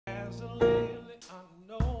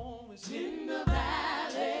in the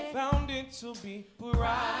valley, found it to be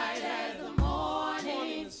bright as the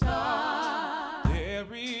morning star. There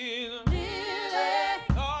is a Lily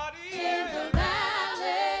Lord in the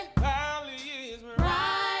valley, valley is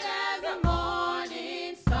bright as the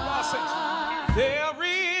morning star. there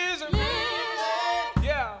is a Lily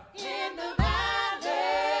yeah, in the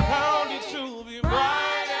valley, found it to be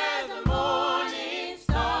bright as the morning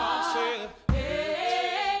star. Said,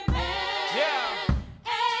 Amen. yeah.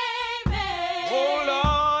 Amen. Oh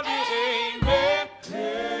Lord,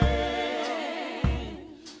 amen.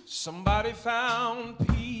 Somebody found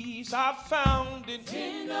peace. I found it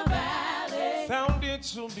In the valley, found it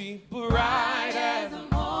to be bright as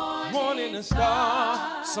the morning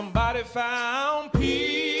star. Somebody found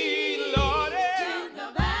peace, Lord. in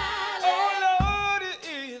the valley, Oh Lord, it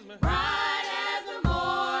is me. bright as the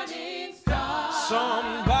morning star.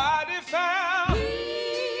 Somebody found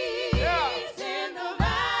Peace in the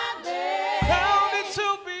valley, found it to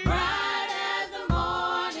be bright as the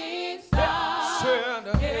morning star. said,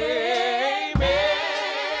 amen.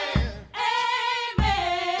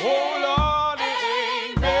 Amen. Oh Lord,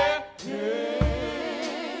 amen.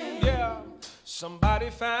 Yeah. Somebody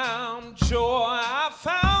found joy. I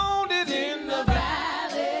found it in the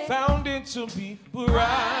valley, found it to be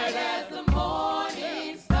bright. as the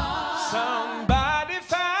morning star. Somebody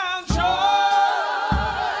found joy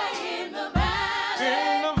In the valley,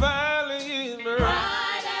 in the valley is bright.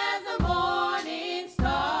 bright as the morning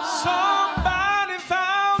star. Somebody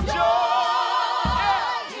found joy.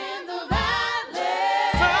 In the valley,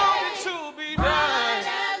 Found it to be bright bright.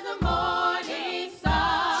 as the morning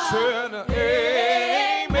star. Said,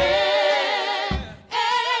 amen.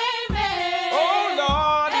 Amen. Oh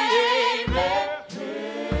Lord,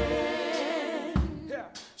 Amen. yeah.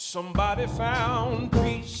 Somebody found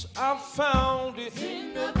peace. I found it.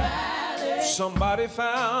 In the valley, Somebody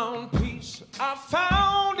found peace. I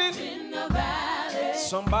found it. in the valley,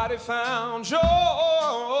 Somebody found joy.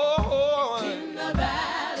 in the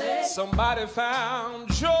valley, Somebody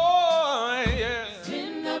found joy. Yeah.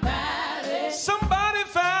 in the valley, Somebody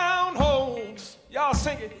found hope. Y'all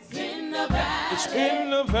sing it. in the valley, It's in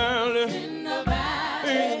the valley. in the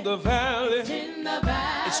valley, In the valley. in the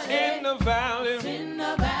valley, It's in the valley. in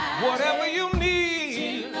the valley, Whatever you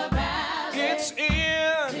need, in the valley, it's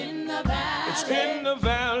in. in the valley, It's in the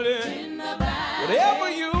valley. in the valley, Whatever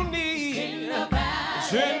you need, it's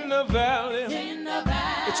in the valley. in the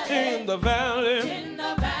valley, It's in the valley. in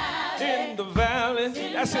the valley, In the valley.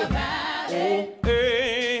 That's it. valley. Oh,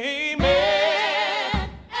 amen.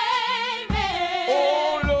 Amen.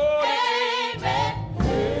 Oh, Lord.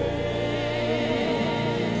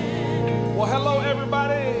 Amen. Well, hello,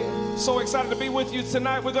 everybody. So excited to be with you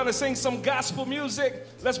tonight. We're going to sing some gospel music.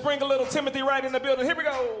 Let's bring a little Timothy right in the building. Here we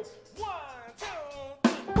go. 1, 2,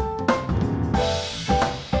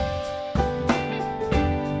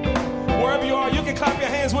 3. Wherever you are, you can clap your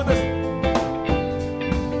hands with us.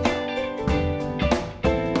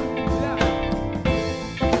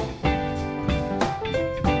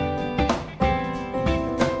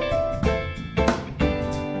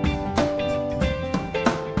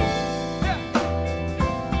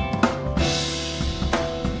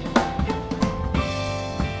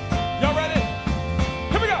 Y'all ready?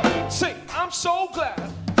 Here we go. Sing. I'm so glad.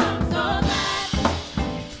 I'm so glad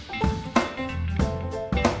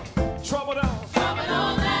Trouble down. trouble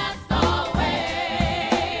don't last always.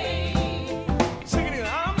 Sing it again.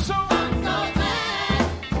 I'm so glad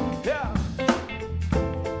yeah.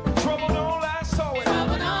 Trouble don't last always.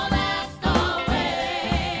 trouble don't last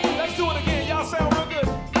always. Let's do it again. Y'all sound real good.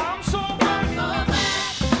 I'm so glad. So glad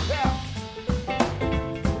Yeah.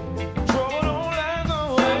 Trouble don't last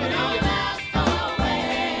always. don't last always.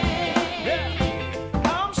 Yeah.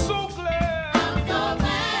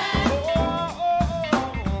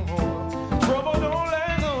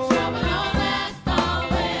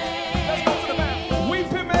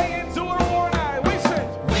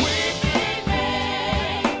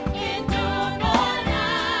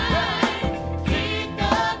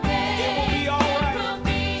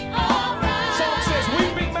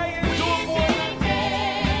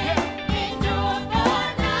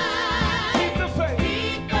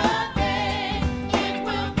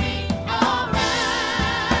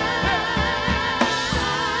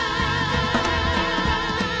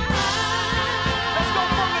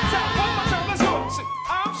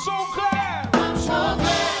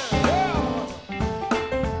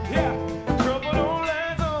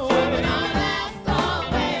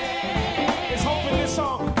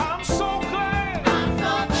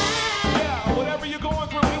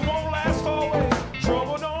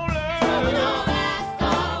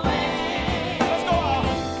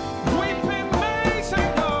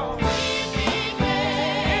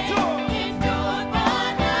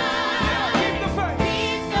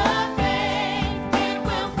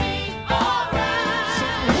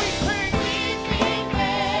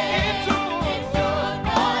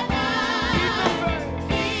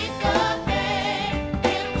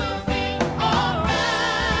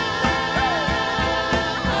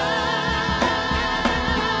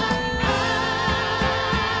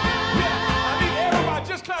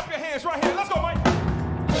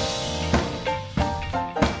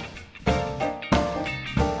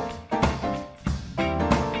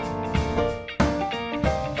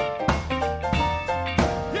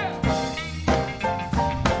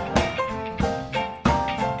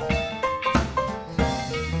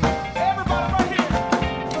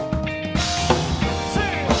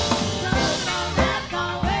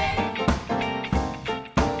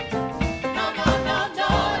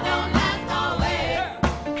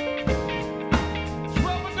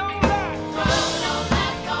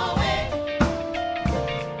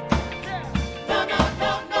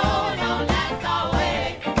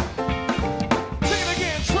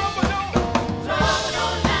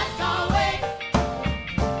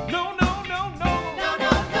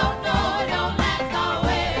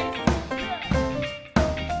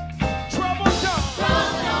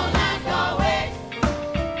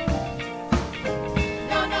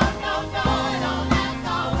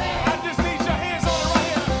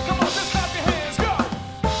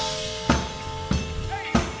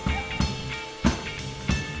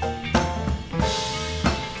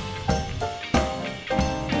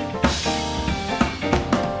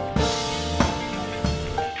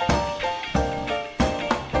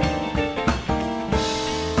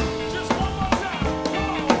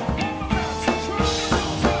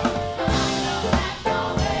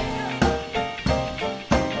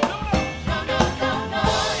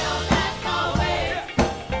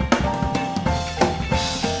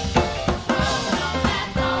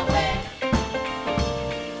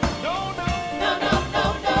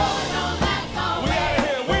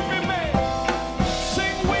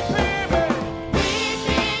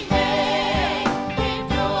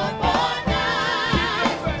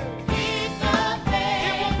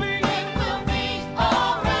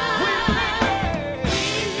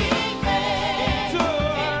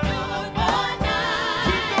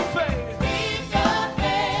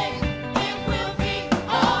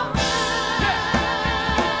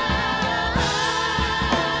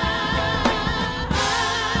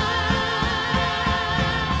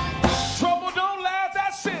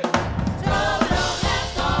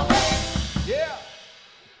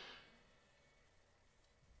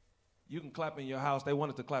 can clap in your house. They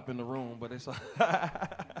wanted to clap in the room, but it's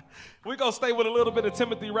we're going to stay with a little bit of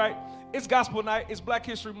Timothy Wright. It's Gospel Night. It's Black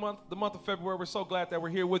History Month, the month of February. We're so glad that we're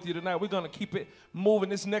here with you tonight. We're going to keep it moving.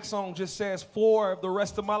 This next song just says, for the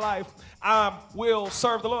rest of my life, I will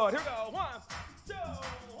serve the Lord. Here we go. 1, 2,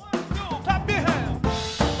 1, 2. Clap your hands.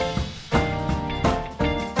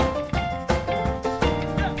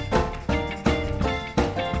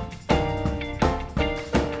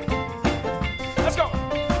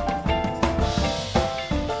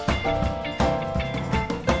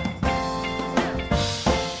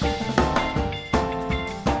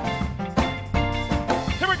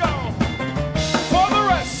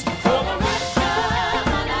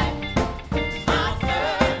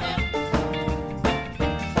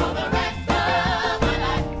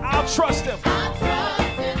 Trust him. For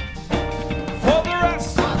the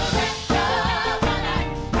rest of my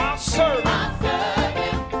life, I'll serve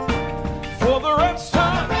him. For the rest of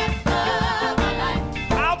my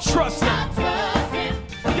life, I'll trust him.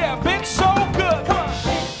 Yeah, been so good. Come on.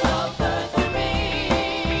 Been so good to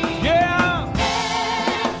me. Yeah.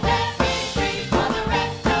 Set me free. For the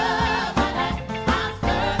rest of my life, I'll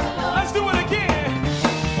serve the Lord. Let's do it again.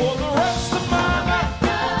 For the rest of my life,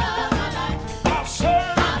 I'll serve.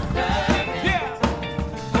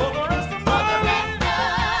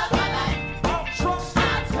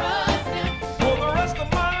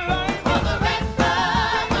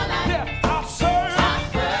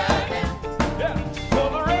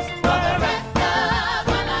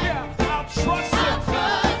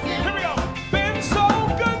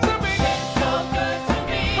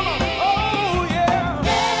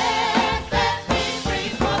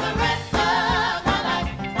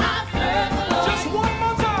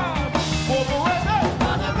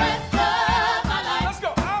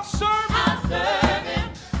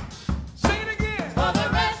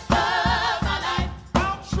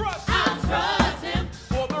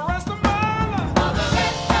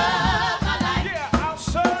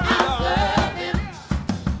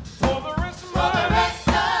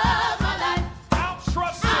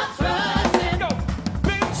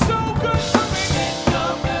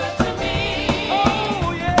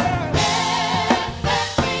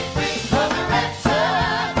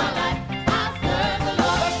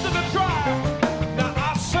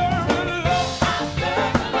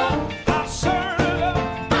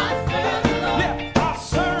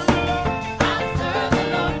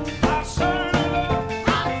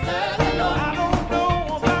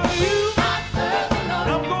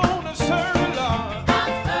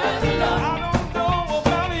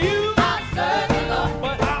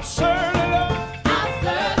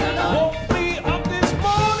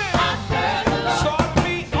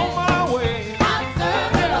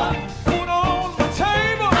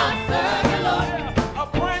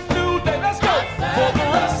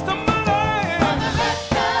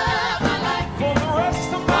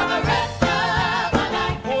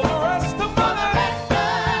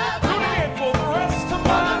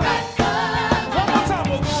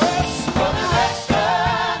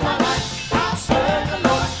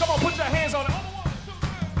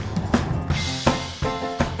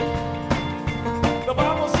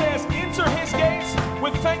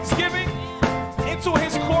 Thanksgiving, into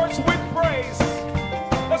his courts with praise.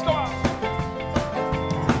 Let's go out.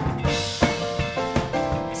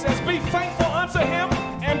 It says, be thankful unto him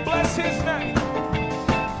and bless his name.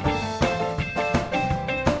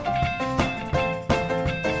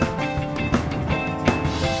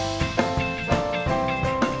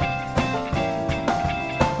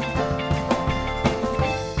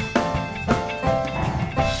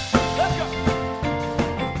 Let's go.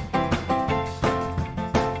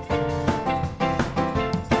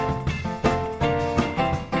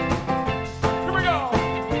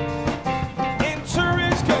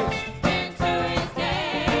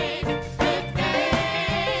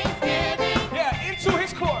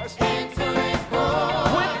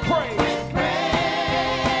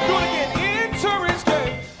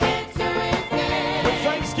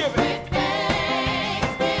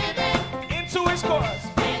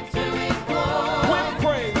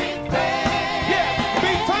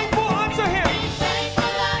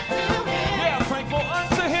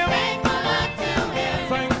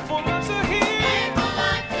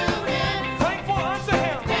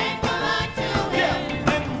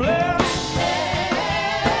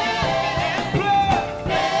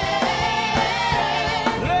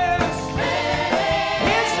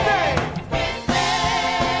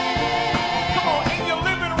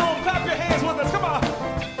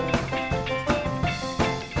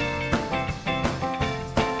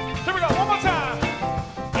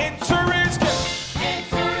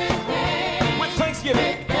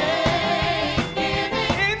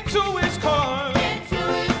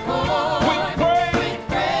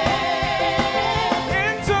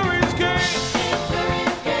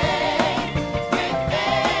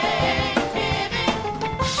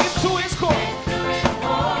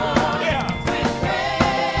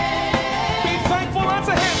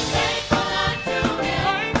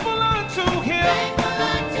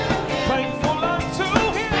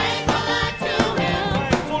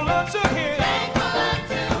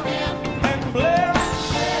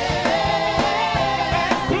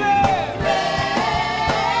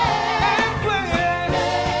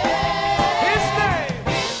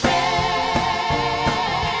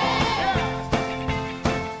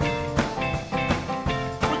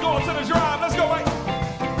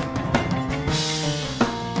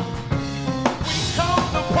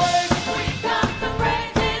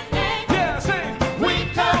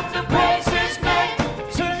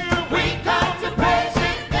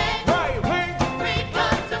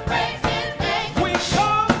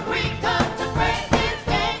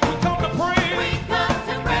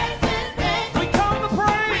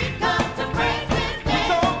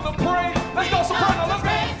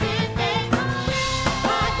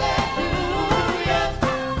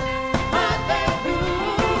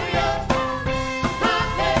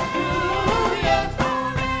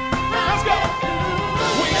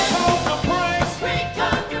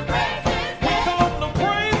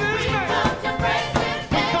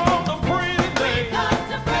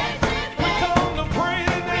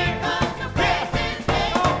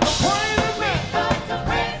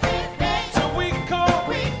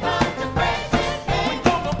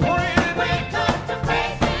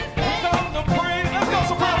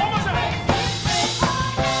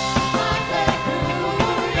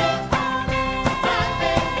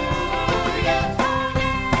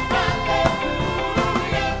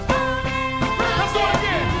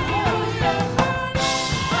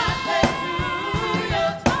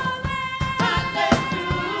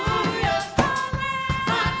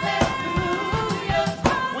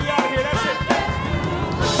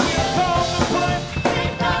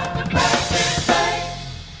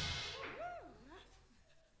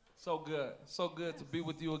 So good to be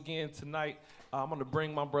with you again tonight. I'm going to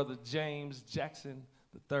bring my brother James Jackson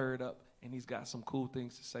III up, and he's got some cool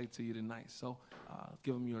things to say to you tonight. So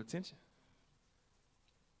give him your attention.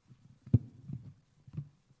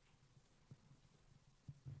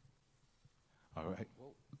 All right.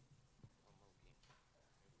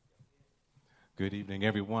 Good evening,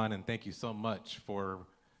 everyone, and thank you so much for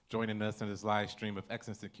joining us in this live stream of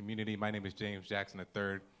Excellence in Community. My name is James Jackson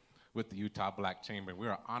III with the Utah Black Chamber. We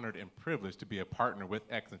are honored and privileged to be a partner with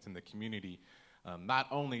Excellence in the Community, not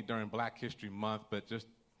only during Black History Month, but just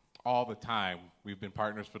all the time. We've been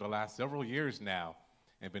partners for the last several years now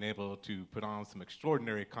and been able to put on some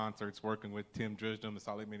extraordinary concerts working with Tim Drisdom, the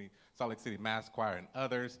Salt Lake City Mass Choir, and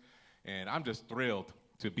others. And I'm just thrilled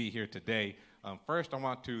to be here today. First, I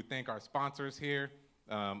want to thank our sponsors here,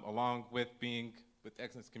 along with being with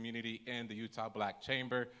Excellence Community and the Utah Black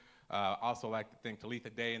Chamber. Also like to thank Talitha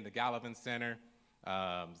Day and the Gallivan Center,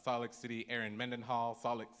 Salt Lake City Aaron Mendenhall,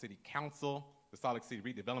 Salt Lake City Council, the Salt Lake City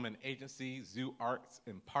Redevelopment Agency, Zoo Arts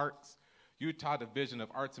and Parks, Utah Division of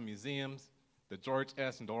Arts and Museums, the George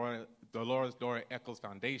S. and Dolores Dora Eccles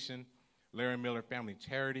Foundation, Larry Miller Family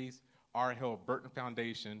Charities, R. Hill Burton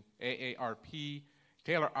Foundation, AARP,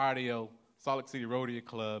 Taylor Audio, Salt Lake City Rotary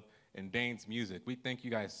Club, and Dane's Music. We thank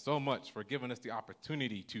you guys so much for giving us the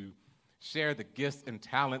opportunity to share the gifts and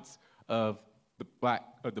talents of the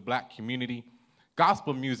black community.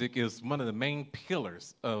 Gospel music is one of the main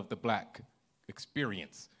pillars of the Black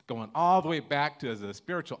experience, going all the way back to as a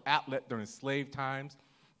spiritual outlet during slave times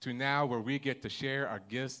to now where we get to share our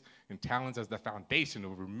gifts and talents as the foundation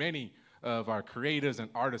of where many of our creatives and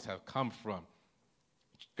artists have come from.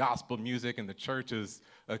 Gospel music and the church is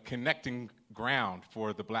a connecting ground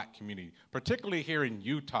for the Black community, particularly here in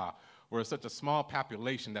Utah, where it's such a small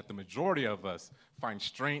population that the majority of us find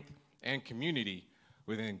strength and community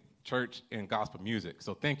within church and gospel music.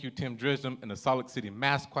 So thank you, Tim Drisdom and the Salt Lake City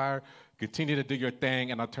Mass Choir. Continue to do your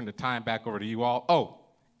thing, and I'll turn the time back over to you all. Oh,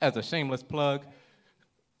 as a shameless plug,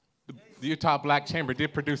 the Utah Black Chamber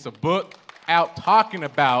did produce a book out talking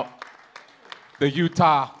about the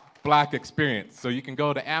Utah Black experience. So you can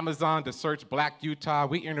go to Amazon to search Black Utah.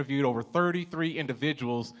 We interviewed over 33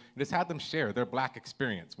 individuals and just had them share their Black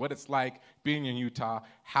experience, what it's like being in Utah,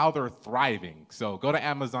 how they're thriving. So go to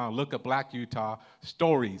Amazon, look at Black Utah,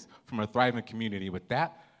 stories from a thriving community. With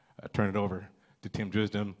that, I turn it over to Tim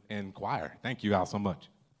Drisdom and choir. Thank you all so much.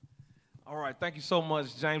 All right, thank you so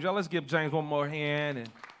much, James. Y'all, let's give James one more hand and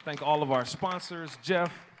thank all of our sponsors,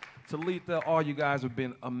 Jeff, Talitha, all you guys have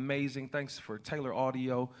been amazing. Thanks for Taylor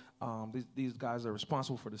Audio. These guys are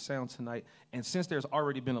responsible for the sound tonight. And since there's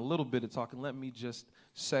already been a little bit of talking, let me just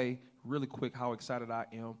say really quick how excited I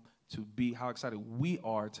am to be, how excited we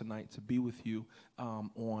are tonight to be with you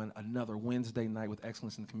on another Wednesday night with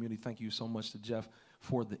Excellence in the Community. Thank you so much to Jeff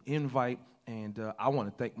for the invite. And I want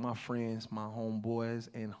to thank my friends, my homeboys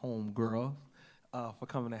and homegirls for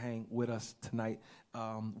coming to hang with us tonight.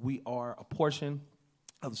 We are a portion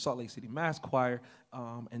of the Salt Lake City Mass Choir,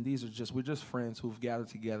 and we're just friends who've gathered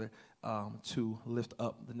together to lift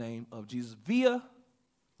up the name of Jesus via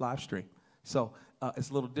live stream. So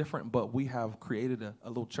it's a little different, but we have created a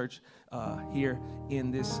little church here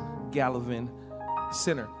in this Gallivan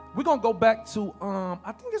Center. We're going to go back to,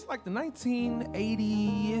 I think it's like the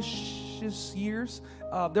 1980-ish years.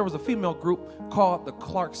 There was a female group called the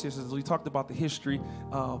Clark Sisters. We talked about the history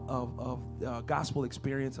of gospel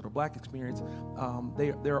experience or the Black experience.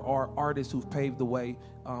 There are artists who've paved the way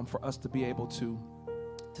for us to be able to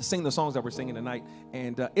sing the songs that we're singing tonight.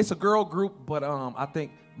 And it's a girl group, but I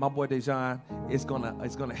think my boy Dejan is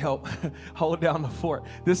gonna help hold down the fort.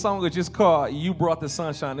 This song is just called "You Brought the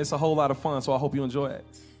Sunshine." It's a whole lot of fun, so I hope you enjoy it.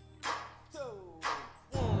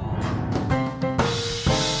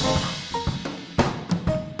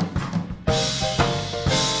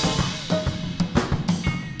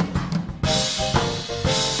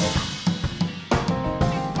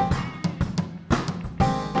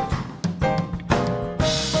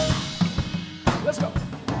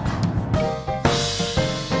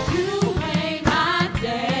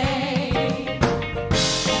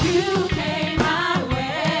 You came my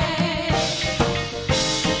way.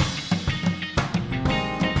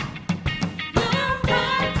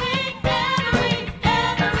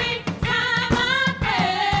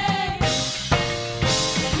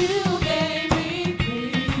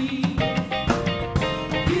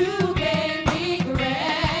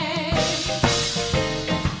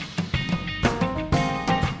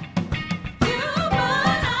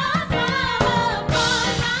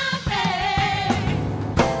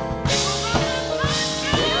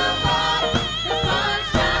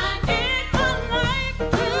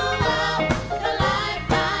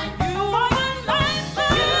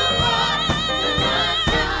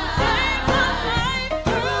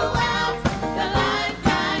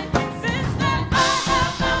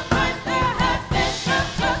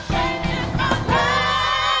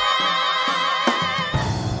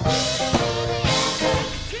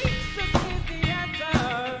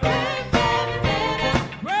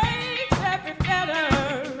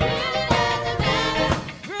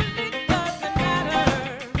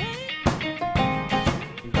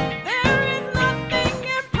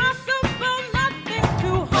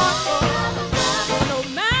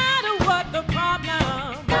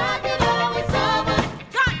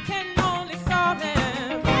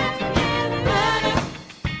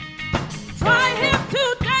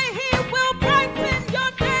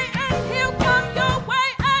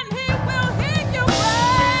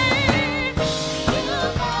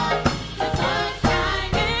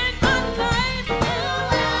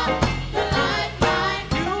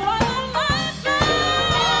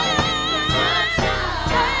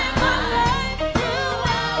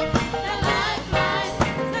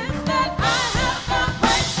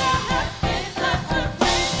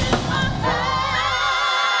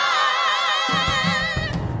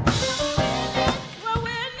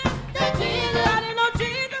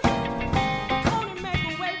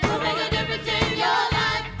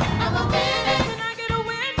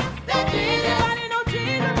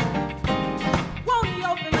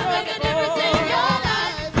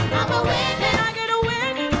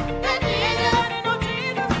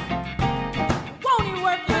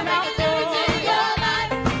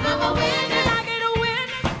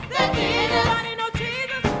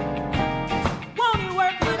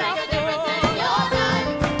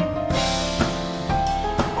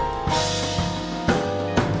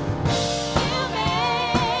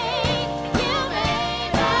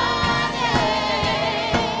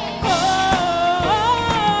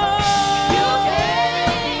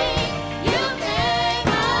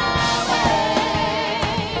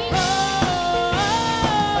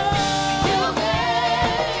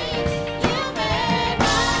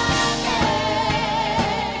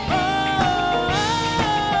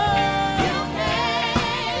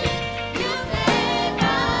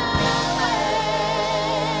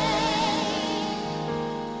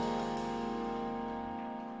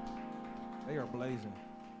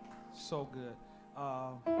 so good.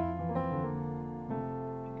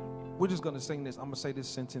 We're just going to sing this. I'm going to say this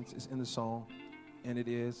sentence. It's in the song, and it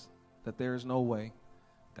is that there is no way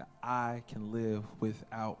that I can live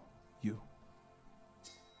without you.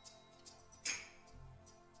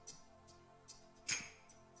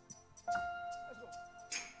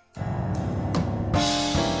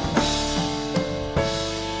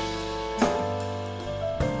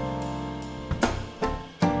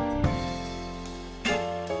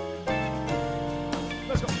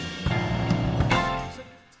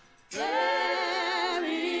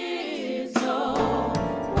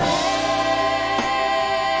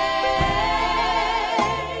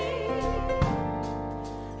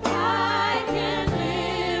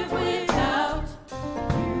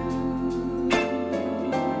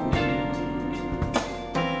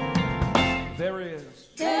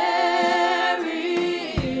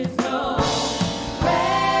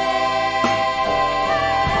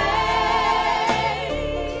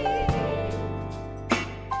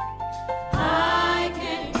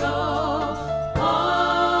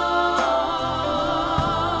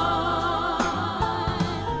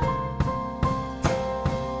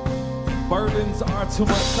 Burdens are too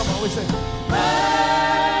much. Come on, we say.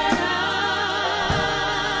 Burdens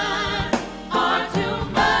are too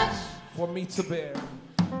much for me to bear.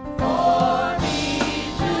 For me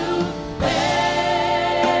to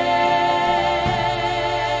bear.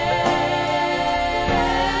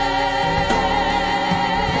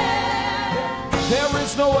 There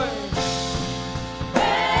is no way.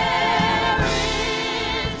 There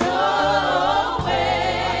is no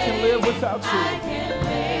way I can live without you. I can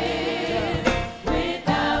live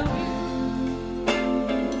without you.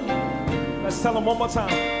 Let's tell them one more time.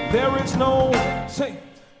 There is no, say.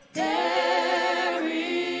 There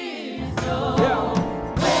is no way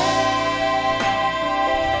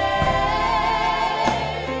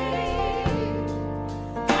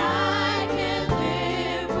I can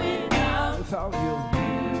live without you.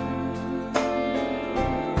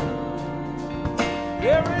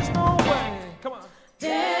 There is no way. Come on.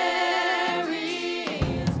 There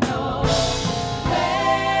is no way.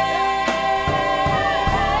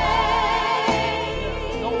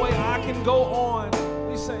 No way I can go on.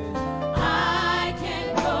 We say. I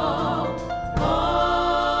can go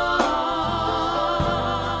on.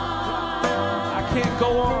 I can't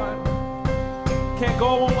go on. Can't go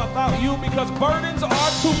on without you because burdens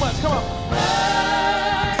are too much. Come on.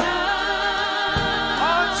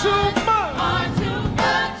 Are too much. Are too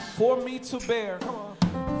much For me to bear. Come on.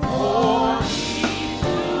 for me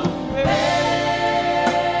to bear.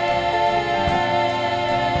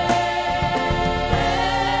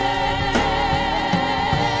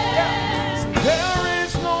 There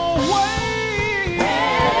is no way.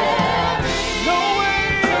 No way.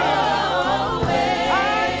 I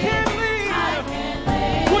can live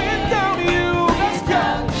without you. Let's go.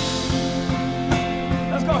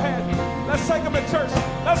 Let's go ahead. Let's take them to church.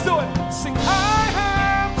 Let's do it. Sing. I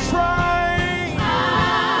have tried. I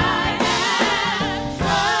have tried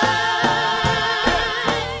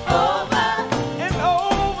over And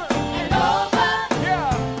over. and over,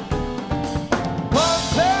 Yeah. But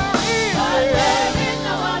there is. but there is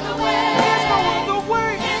no other way. There's no other way.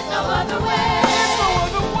 There's no other way. There's no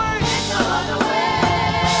other way. There's no other way.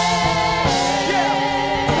 Yeah.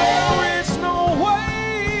 There is no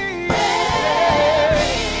way. There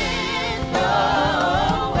is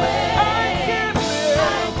no way I can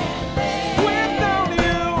live without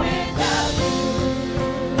you. without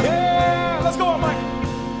you. Yeah. Let's go on, Mike.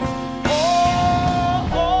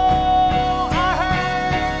 Oh, I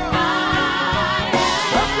have.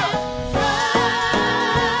 Let's go.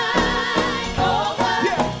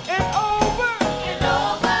 Yeah. And over.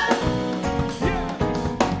 Yeah.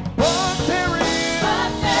 But there is.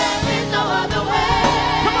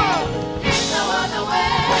 Come on. There's no other way.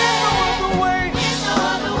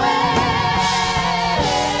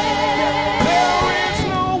 There is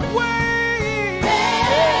no way.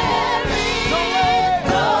 No way.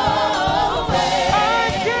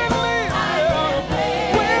 I can live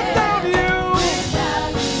without you.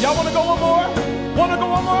 Y'all want to go one more? Want to go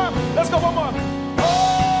one more? Let's go one more.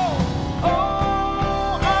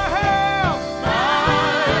 Oh, I have.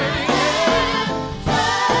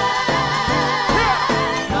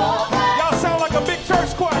 Yeah. Y'all sound like a big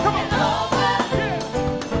church choir. Come on. Yeah.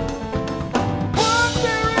 But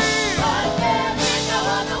there is.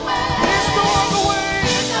 There's no other way.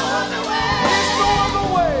 There's no other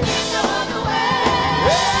way.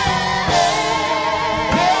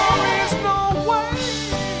 There is no way.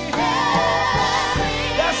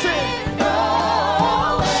 That's it.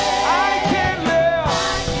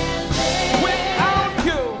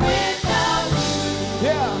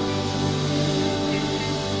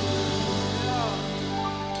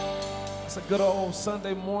 a good old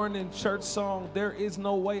Sunday morning church song. There is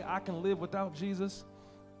no way I can live without Jesus.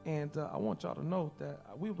 And I want y'all to know that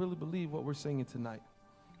we really believe what we're singing tonight.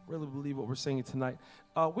 Really believe what we're singing tonight.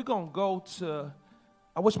 We're going to go to,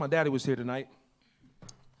 I wish my daddy was here tonight,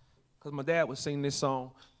 because my dad would sing this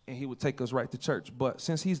song and he would take us right to church. But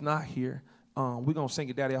since he's not here, we're going to sing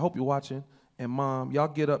it, Daddy. I hope you're watching. And Mom, y'all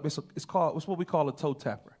get up. It's what we call a toe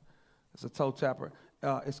tapper. It's a toe tapper.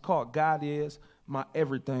 It's called God Is My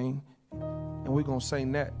Everything. And we're going to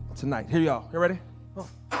sing that tonight. Here y'all. You ready? 1,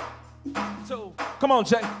 2. Come on,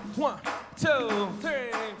 Jay. 1, 2, 3,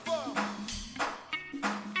 4.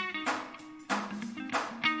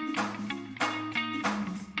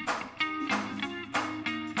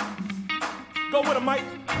 Go with him, Mike.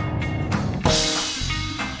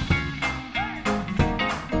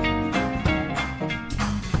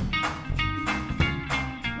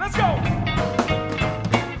 Let's go.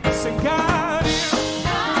 Sing God is.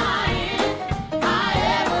 God is my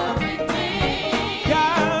everything.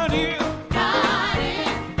 God is. God is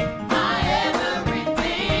my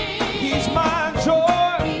everything. He's my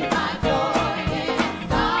joy. He's my joy in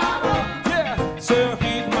sorrow. Yeah. So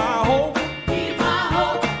he's my hope. He's my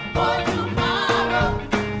hope for tomorrow.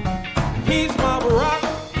 He's my rock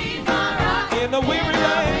He's my rock in the weary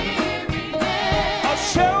land. weary day. A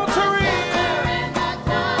shelter in. In the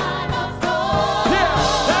time of storm. Yeah,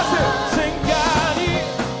 that's it. Sing God is.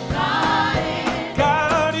 God is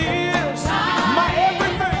God is my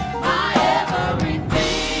everything. my everything.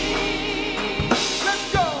 Let's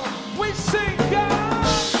go. We sing God.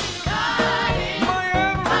 God is My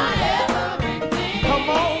my everything. everything. Come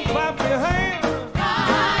on, clap your hands.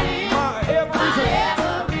 God is My my everything.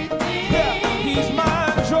 everything. Yeah, he's my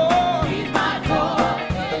joy. He's my joy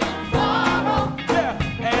in sorrow.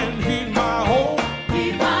 Yeah, and he's my hope.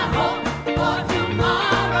 He's my hope for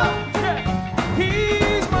tomorrow. Yeah,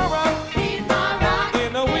 he's my rock He's my rock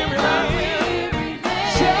in a weary land. weary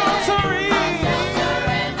day. Shelter in. Shelter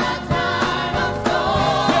in the time of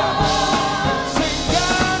storm. Sing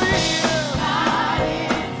God is. God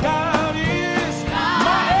is God is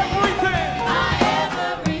my everything. my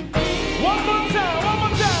everything. One more time, one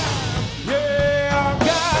more time. Yeah,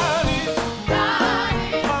 God is God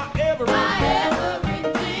is my my everything.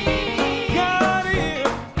 everything. God is,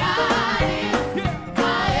 God is yeah,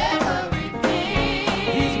 my everything.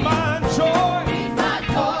 he's my joy. He's my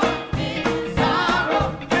joy in sorrow.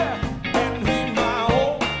 Yeah, and he's my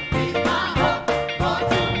hope. He's my hope for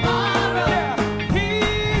tomorrow. Yeah,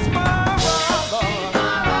 he's my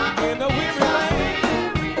rock in the weary land.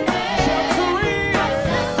 Shelter in.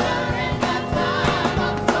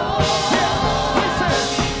 We say,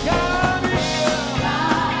 God is,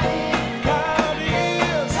 God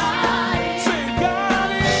is. Say,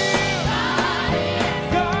 God is,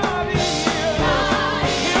 God is.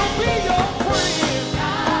 He'll be your friend.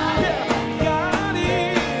 Yeah, God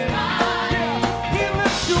is. Yeah, he'll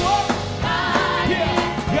lift you up.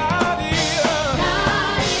 Yeah, God is.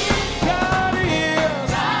 God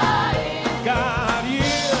is. God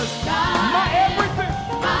is my everything.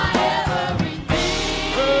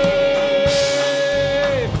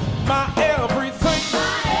 Hey, my everything.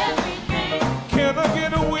 Can I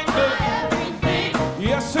get a witness?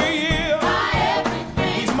 Yes, he is.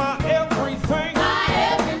 He's my everything.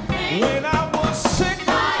 When I was sick,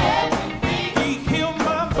 he healed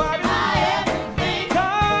my body.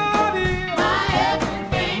 God is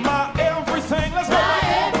my everything. Let's go.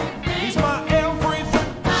 He's my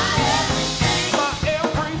everything. My everything. My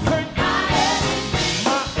everything.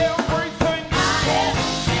 My everything.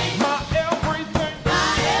 My everything.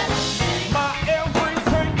 My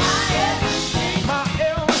everything.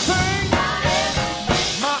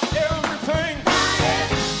 My everything.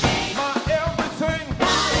 My everything.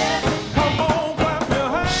 Come on, clap your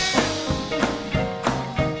hands.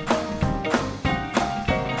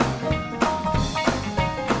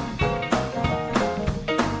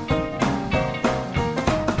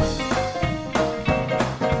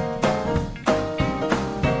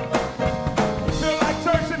 Feel like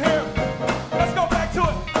church in here. Let's go back to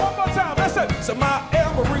it. One more time. Let's say, so my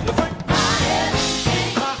everything.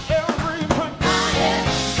 My everything.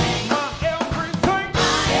 My everything.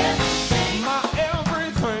 My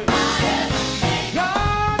everything.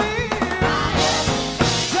 God is.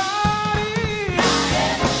 God is.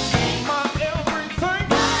 My everything.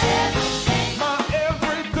 My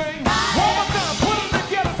everything. One more time. Put them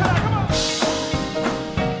together tonight. Come on.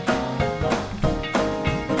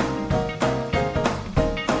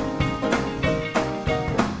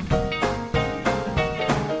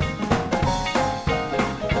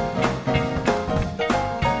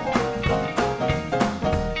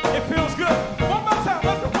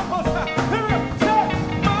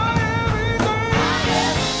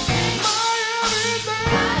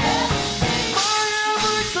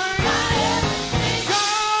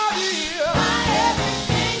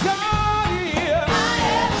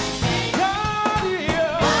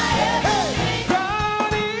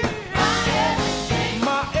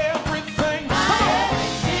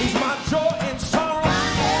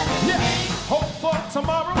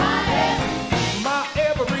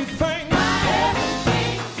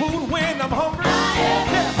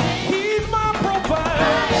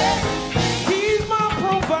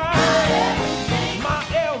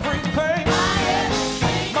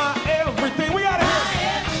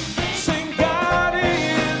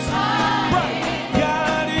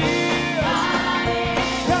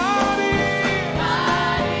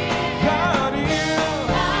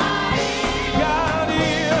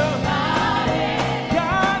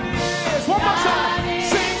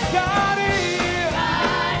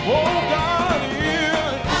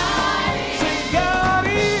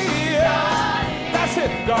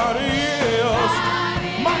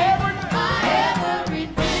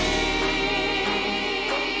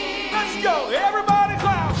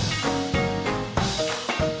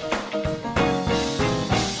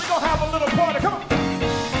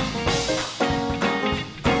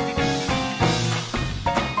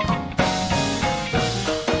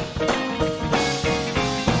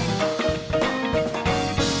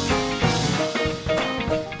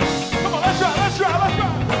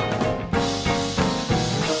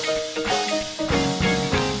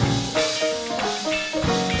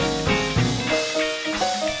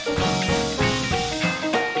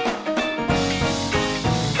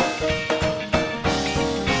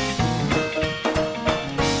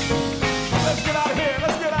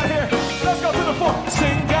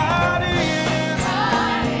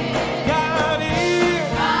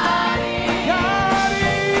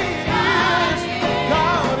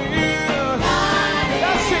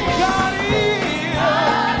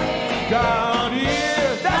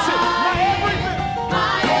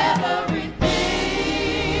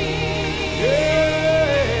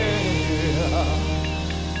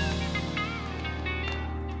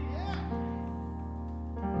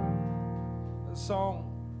 Song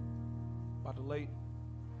by the late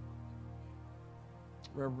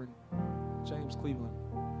Reverend James Cleveland.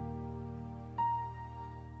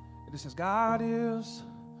 It says, God is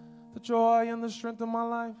the joy and the strength of my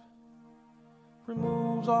life,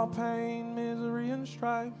 removes all pain, misery, and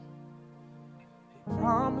strife. He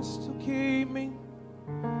promised to keep me,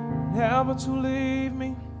 never to leave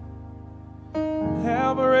me,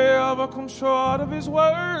 never ever come short of his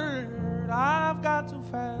word. I've got to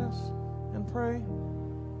fast and pray,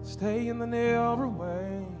 stay in the narrow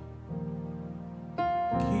way,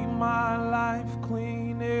 keep my life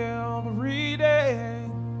clean every day.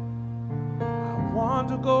 I want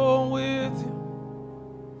to go with him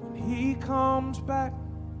when he comes back.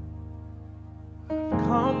 I've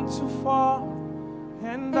come too far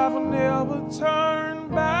and I've never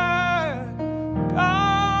turned back.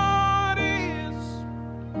 God is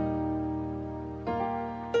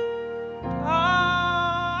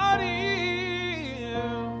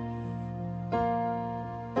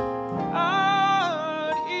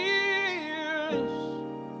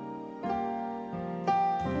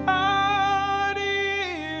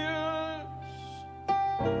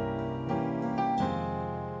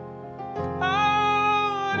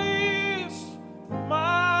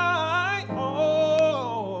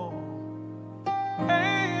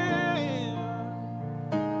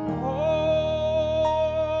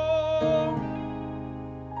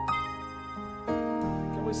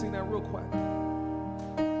sing that real quick.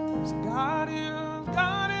 So God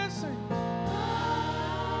is, sing.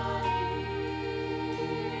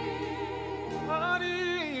 God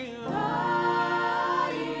is,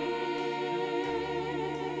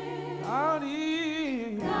 God is, God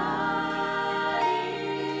is,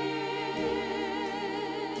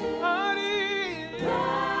 God is,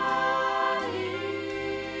 God is,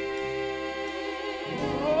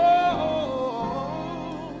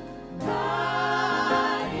 oh,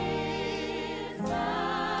 God is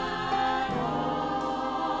my all.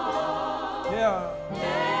 Yeah.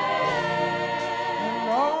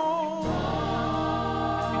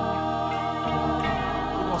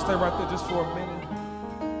 Stay right there just for a minute.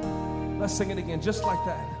 Let's sing it again, just like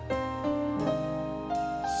that.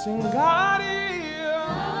 Sing, God is,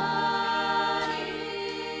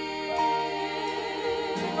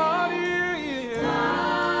 God is,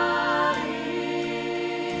 God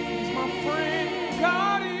is, he's my friend.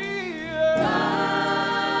 God is,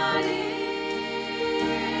 God is,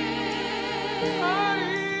 God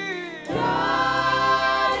is,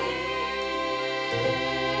 God is.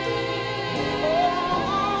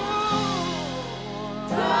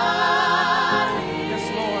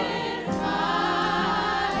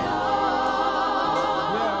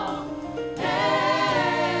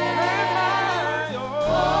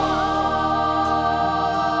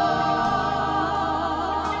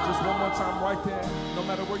 No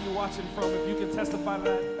matter where you're watching from, if you can testify to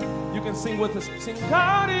that, you can sing with us. Sing,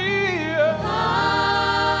 God is,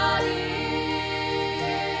 God is.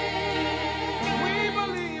 We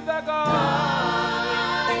believe that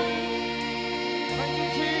God is. Thank you,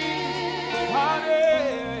 Jesus. God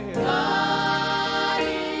is, God is.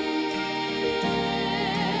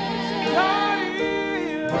 God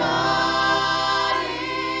is, God is.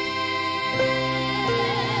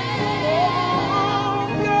 Oh,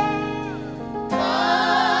 God.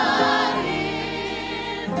 God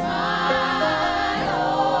is my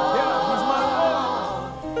all. Yeah, he's my all.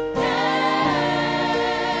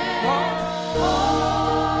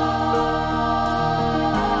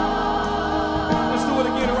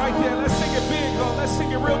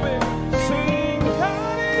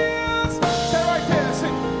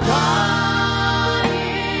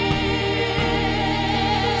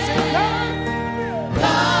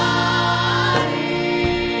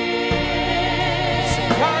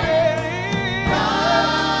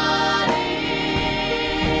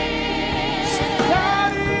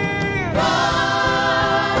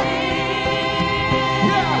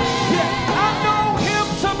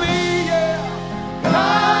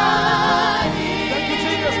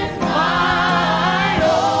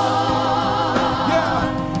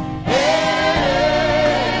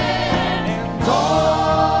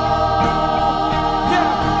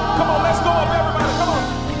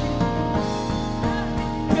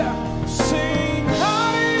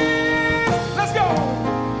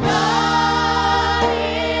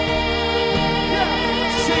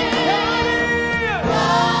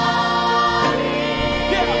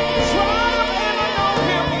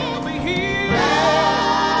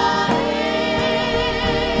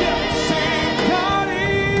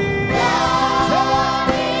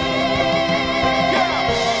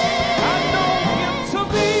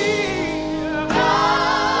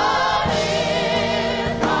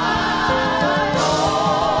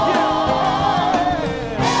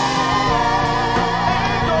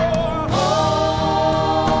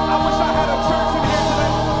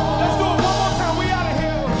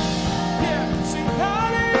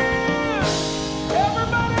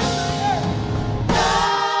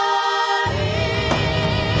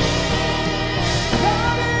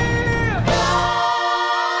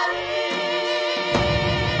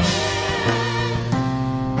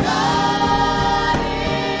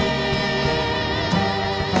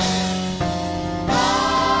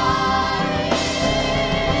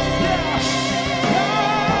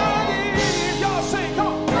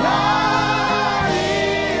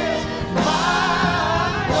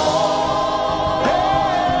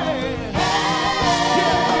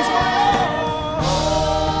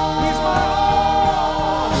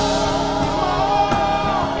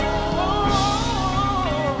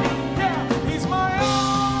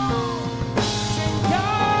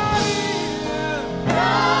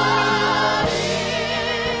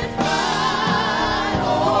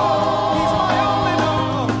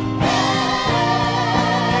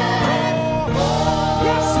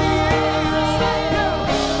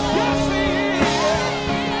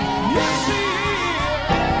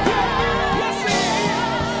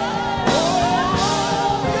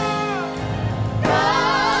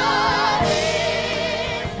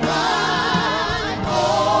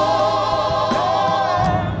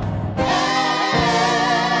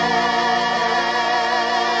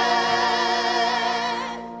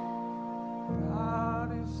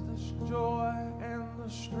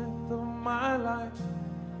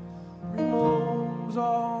 removes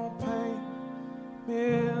all pain,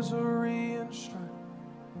 misery, and strife.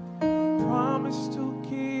 He promised to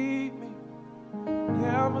keep me,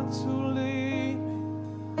 never to leave me,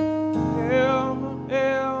 never,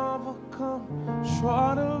 ever come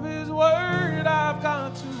short of his word. I've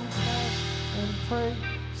got to fast and pray,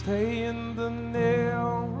 stay in the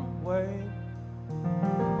narrow way,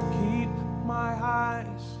 keep my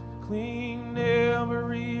eyes clean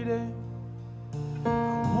every day.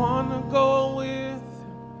 I want to go with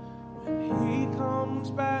him when he comes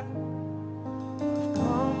back. I've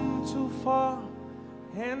come too far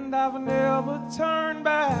and I've never turned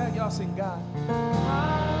back. Y'all sing God.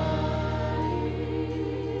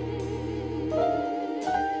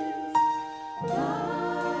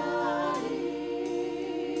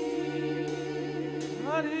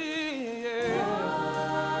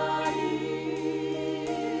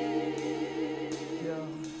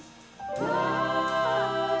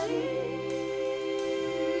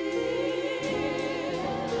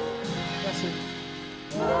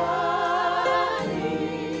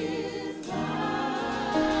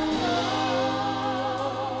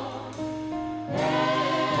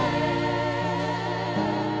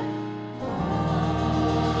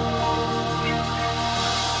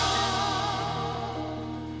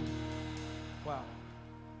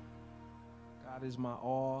 Is my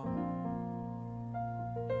all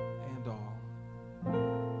and all.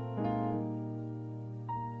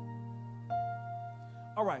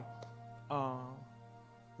 All right,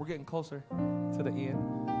 we're getting closer to the end,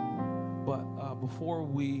 but before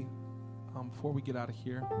we get out of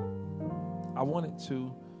here, I wanted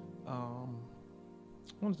to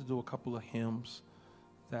do a couple of hymns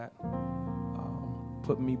that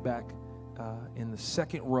put me back in the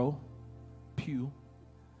second row pew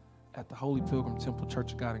at the Holy Pilgrim Temple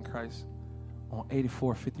Church of God in Christ on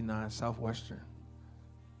 8459 Southwestern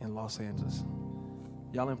in Los Angeles.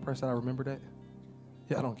 Y'all impressed that I remember that?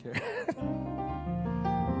 Yeah, I don't care.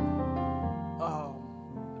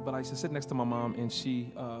 But I used to sit next to my mom, and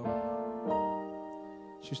she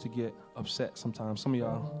used to get upset sometimes. Some of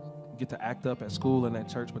y'all get to act up at school and at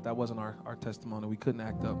church, but that wasn't our testimony. We couldn't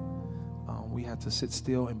act up. We had to sit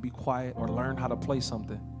still and be quiet or learn how to play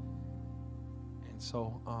something.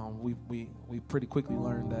 So we pretty quickly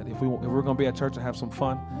learned that if we're going to be at church and have some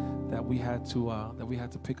fun, that we had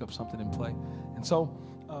to pick up something and play. And so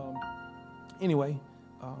anyway,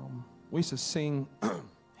 we used to sing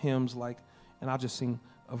hymns like, and I'll just sing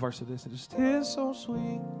a verse of this. It just, "'Tis so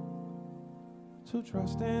sweet to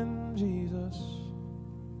trust in Jesus,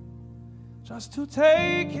 just to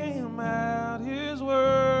take him at his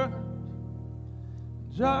word,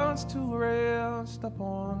 just to rest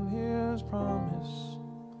upon his promise,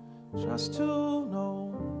 just to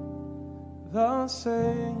know thus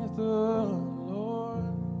saith the Lord."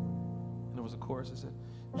 And there was a chorus that said,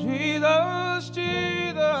 "Jesus,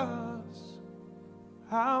 Jesus,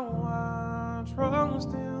 how I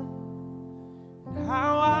trust him, and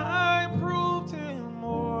how I proved him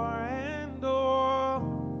more and more.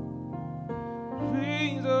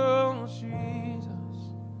 Jesus,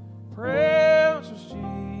 Jesus, precious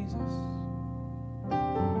Jesus,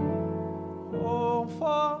 oh,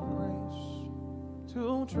 for grace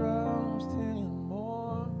to trust him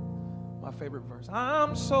more." My favorite verse.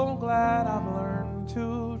 "I'm so glad I've learned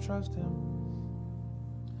to trust him.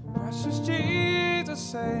 Precious Jesus,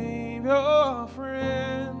 Savior,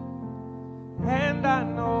 friend, and I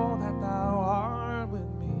know that thou art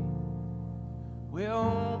with me,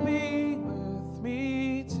 will be with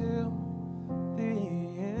me till the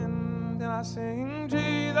end." And I sing,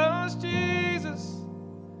 "Jesus, Jesus,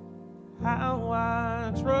 how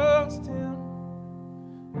I trust him,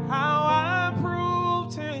 how I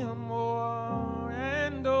proved him more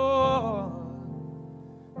and more.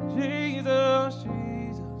 Jesus,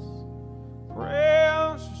 Jesus,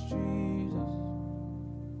 precious Jesus,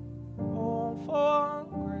 oh, for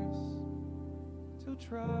grace to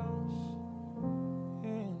trust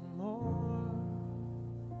him more."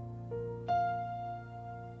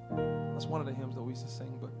 That's one of the hymns that we used to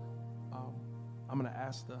sing, but I'm going to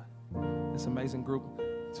ask this amazing group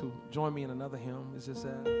to join me in another hymn. It's just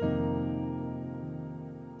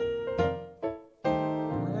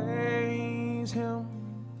praise him.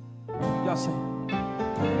 Y'all sing.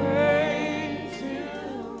 Praise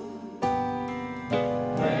him.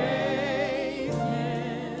 Praise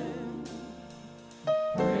him.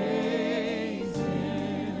 Praise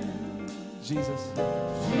him. Jesus.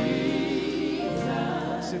 Jesus.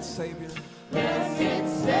 Blessed Savior. Blessed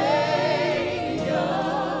Savior.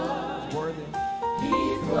 He's worthy.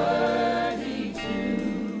 He's worthy to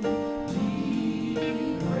be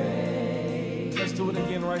praised. Let's do do it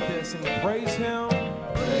again right there. Sing, praise him.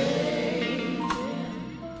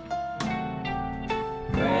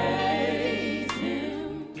 Praise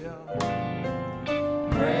him. Yeah.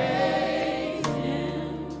 Praise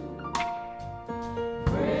him.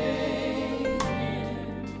 Praise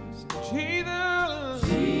him. Jesus.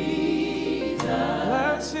 Jesus.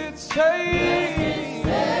 Blessed Savior.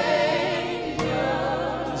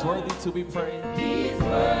 Savior. He's worthy to be praised. He's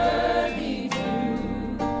worthy to be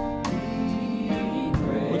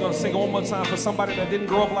praised. We're going to sing it one more time for somebody that didn't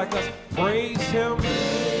grow up like us. Praise him.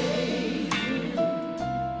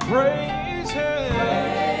 Praise him.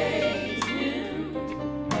 Praise him.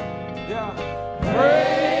 Yeah.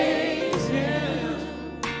 Praise him.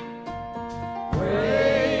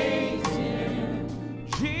 Praise him.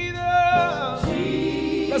 Jesus.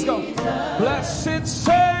 Jesus. Let's go. Blessed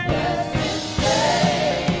Savior.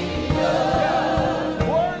 Yeah.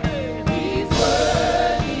 Worthy. He's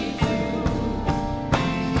worthy to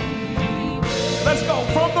be praised. Let's go.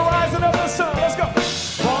 From the rising of the sun. Let's go.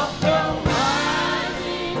 From the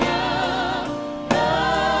Rising of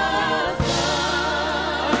the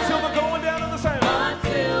sun until the going down of the same.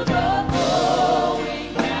 until the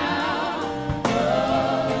going down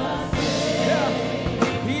of the same. Yeah.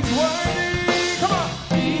 He's worthy. Come on.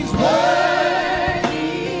 He's worthy.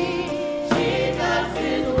 Worthy, Jesus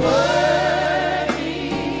is worthy.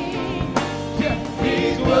 Yeah.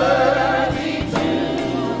 He's worthy to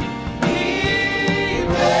be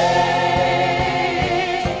praised.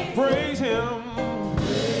 Praise him.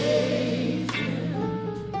 Praise him.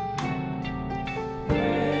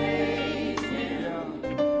 Praise him.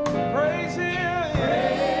 Praise him.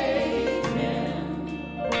 Praise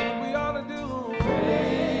him. What we ought to do.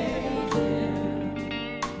 Praise him.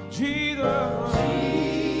 Jesus.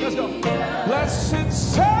 Let's go. Blessed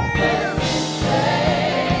Savior.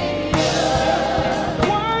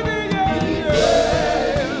 Worthy,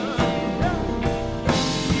 yeah.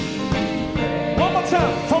 One more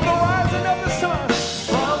time. From the rising of the sun.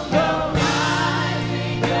 From the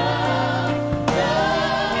Rising of the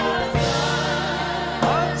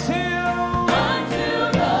until. until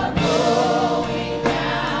the going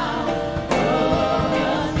down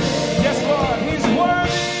of the same. Yes, Lord. He's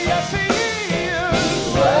worthy. Yes, he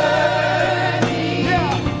is. Worthy,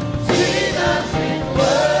 Yeah. Jesus is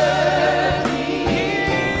worthy.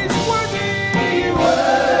 He's worthy.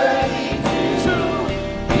 Worthy To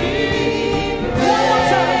be one more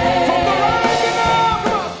time. From the rising of.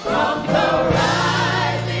 from the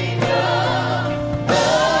rising of the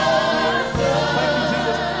sun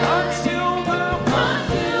Until the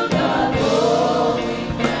until the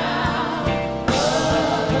going down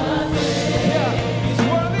of the same. yeah, he's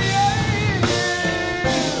worthy.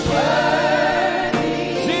 Worthy,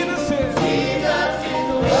 Jesus is. Jesus is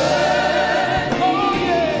worthy. Oh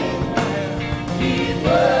yeah. He's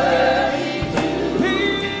worthy to He.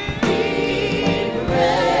 be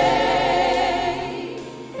praised.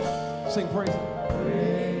 Sing praise him.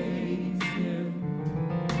 Praise him.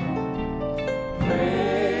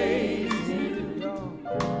 Praise him.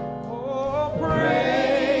 Oh,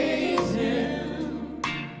 praise. Praise him.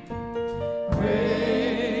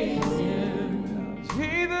 Praise him.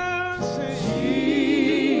 Jesus is.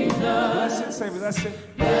 Jesus, Blessed Savior. That's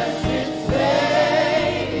it. blessed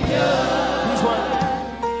Savior. He's worthy.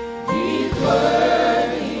 He's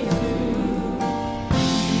worthy to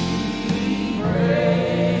be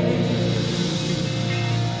praised.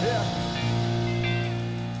 Yeah.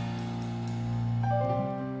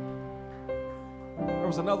 There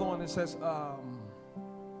was another one that says,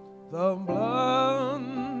 the blood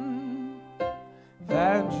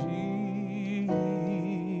that Jesus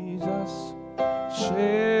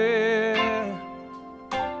shed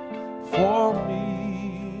for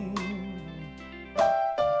me.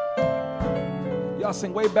 Y'all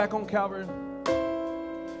sing way back on Calvary.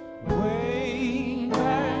 Way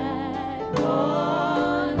back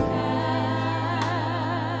On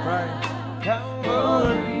right.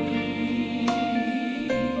 Calvary.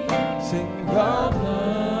 Sing the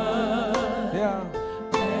blood. Yeah.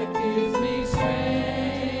 that gives me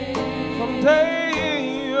strength From day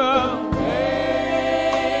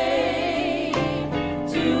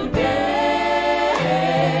to day,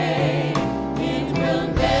 it will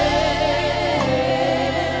never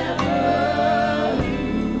lose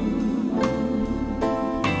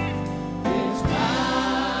its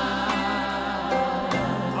power.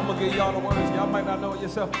 I'm gonna give y'all the words. Y'all might not know it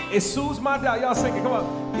yourself. It soothes my doubt. Y'all sing it. Come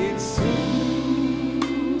on. It soothes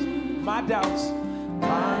my doubts.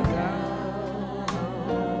 My doubts.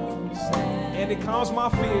 And it calms my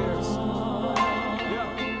fears.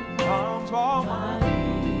 Yeah. Calms all my.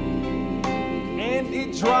 And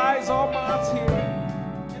it dries all my tears.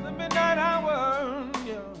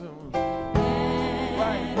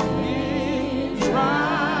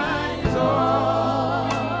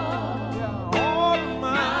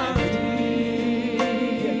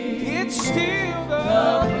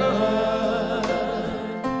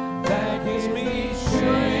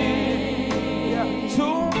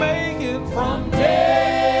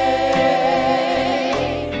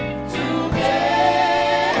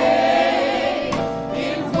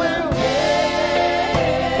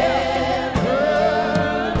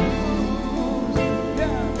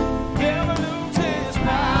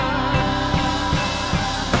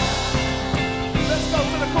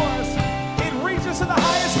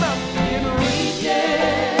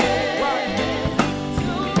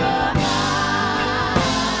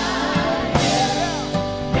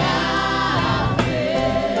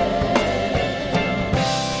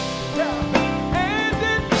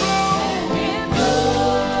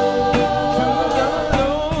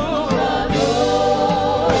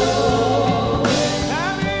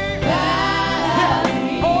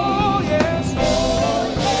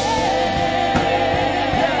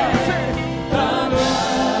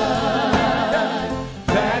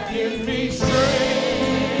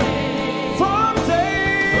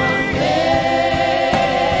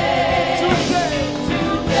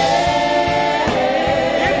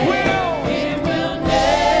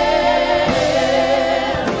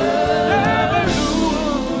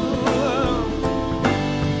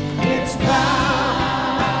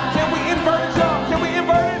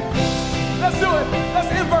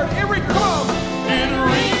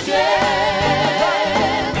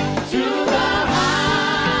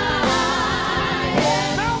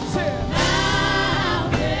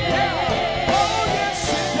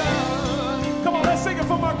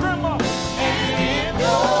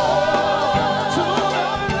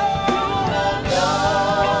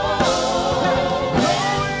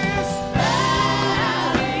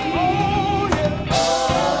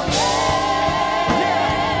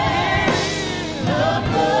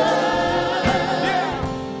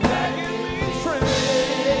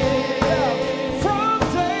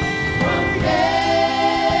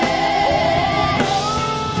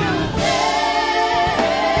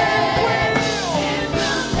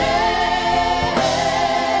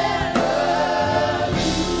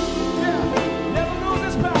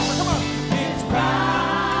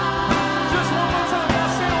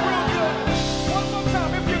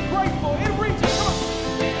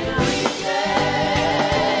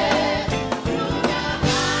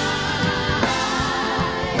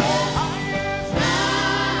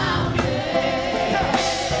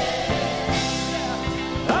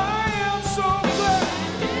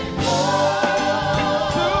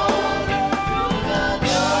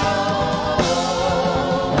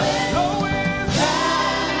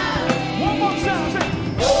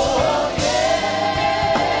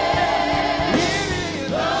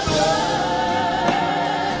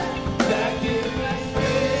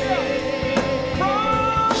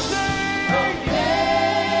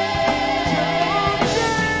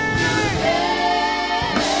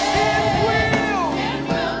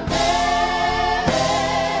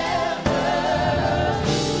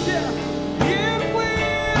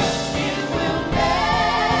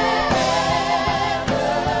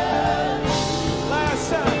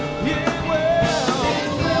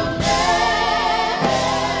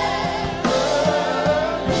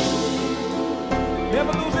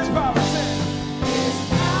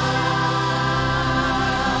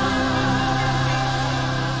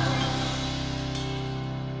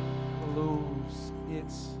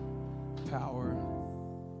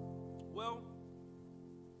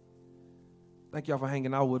 Thank y'all for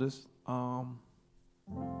hanging out with us.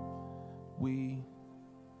 We're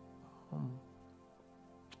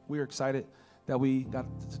excited that we got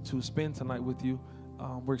to spend tonight with you.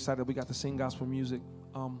 We're excited that we got to sing gospel music.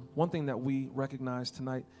 One thing that we recognize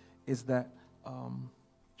tonight is that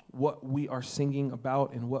what we are singing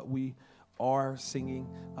about and what we are singing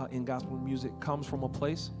in gospel music comes from a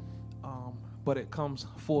place, but it comes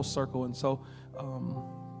full circle. And so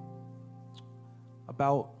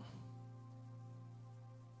about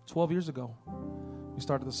 12 years ago, we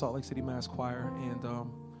started the Salt Lake City Mass Choir, and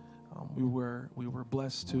we were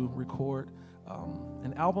blessed to record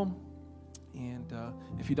an album. And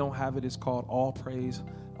if you don't have it, it's called All Praise.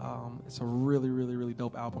 It's a really, really, really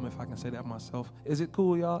dope album, if I can say that myself. Is it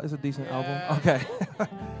cool, y'all? It's a decent album? Okay.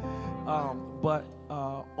 But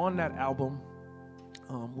on that album,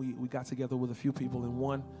 we got together with a few people, and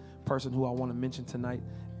one person who I want to mention tonight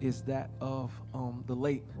is that of the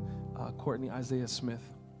late Courtney Isaiah Smith.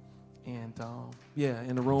 And yeah,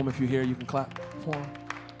 in the room, if you're here, you can clap for him.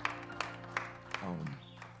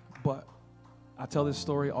 But I tell this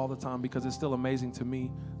story all the time because it's still amazing to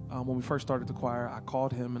me. When we first started the choir, I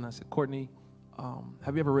called him and I said, Courtney,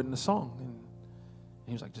 have you ever written a song? And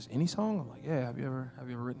he was like, just any song? I'm like, yeah, have you ever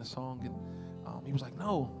written a song? And he was like,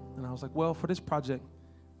 no. And I was like, well, for this project,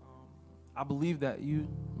 I believe that you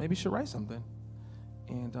maybe should write something.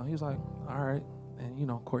 And he was like, all right. And, you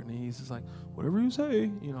know, Courtney, he's just like, whatever you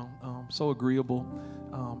say, you know, so agreeable,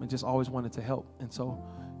 and just always wanted to help. And so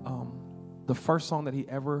the first song that he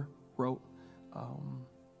ever wrote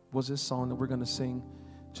was this song that we're going to sing,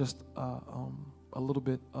 just a little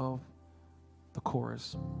bit of the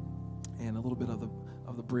chorus and a little bit of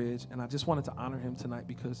the bridge. And I just wanted to honor him tonight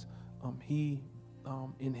because he,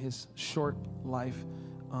 in his short life,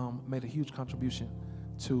 made a huge contribution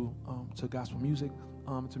to gospel music,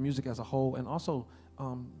 to music as a whole, and also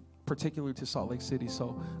particularly to Salt Lake City.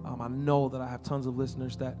 So I know that I have tons of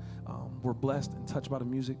listeners that were blessed and touched by the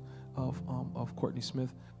music of Courtney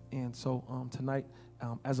Smith. And so tonight,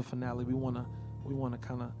 as a finale, we want to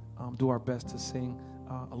kind of do our best to sing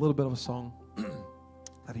a little bit of a song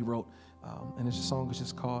that he wrote, and it's a song that's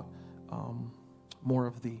just called "More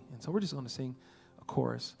of Thee." And so we're just going to sing a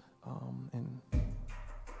chorus and.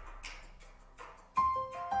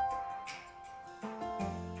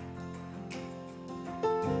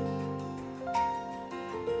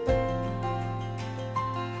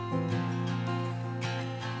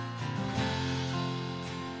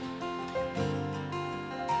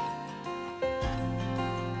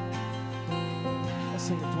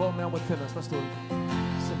 Sing it, dwell now within us. Let's do it.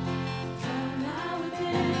 Sing. Dwell now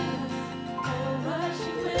within us, oh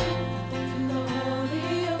rushing wind, to the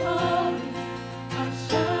holy of holies,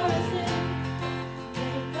 usher us in,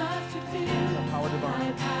 make us to feel The power divine.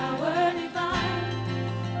 thy power divine.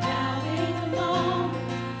 Now is the moment,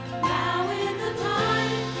 now is the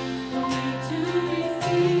time for me to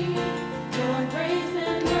receive your grace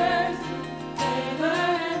and mercy, favor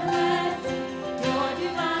and blessing, your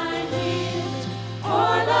divine healing.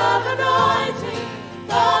 Your love anointing,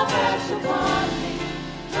 fall fresh upon me.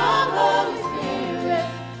 Come, Holy Spirit,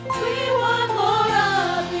 we want more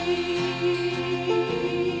of thee.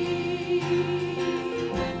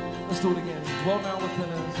 Let's do it again. Dwell now within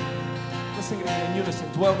us. Let's sing it again in unison.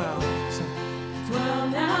 Dwell now. Sing. Dwell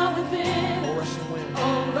now within Oh, us, rushing wind.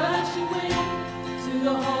 oh rushing wind, to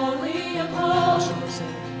the holy of Usher holies. us in.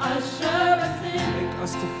 Usher us in, Make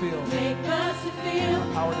us to feel. make us to feel The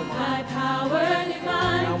power divine. thy power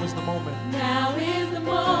divine. Now is the moment. Now is the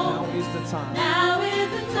Now moment, is the time. now is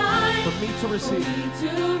the time For me to for receive me to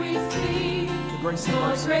receive the grace and your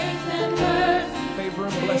mercy, grace and mercy, favor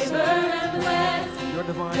and favor blessing, and blessing, your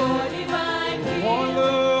divine your healing. divine More healing,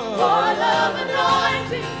 love. your love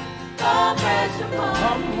anointing, fall fresh upon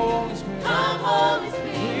Come, me. Holy Spirit. Come, Holy We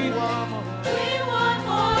Spirit, want more. we want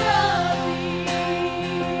more of thee.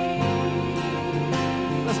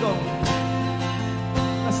 Let's go.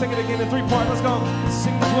 Let's sing it again in 3 parts. Let's go.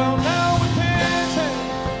 Sing dwell now within. Say,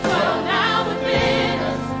 Dwell now within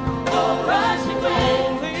us, oh rushing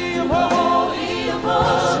wind, holy of the holies. holy of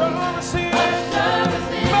holies. Show us in. Usher us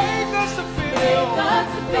in, Make us to feel. make us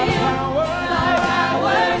to The feel power thy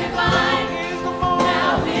power divine. is the moment.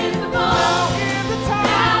 Now is the Now moment, is the time.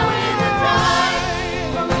 now is the time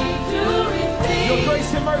for me to Your receive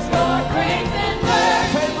grace and mercy. your grace and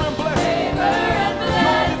mercy, Favor and blessing. favor and Your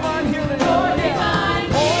blessing, divine healing. your divine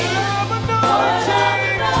More healing, love your anointing. love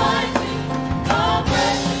anointing, fall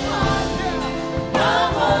fresh upon me.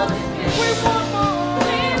 Come, Holy Spirit, We want more.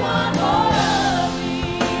 we want more of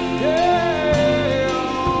thee. Yeah.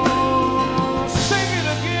 Sing it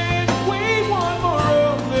again. We want more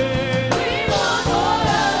of it. We want more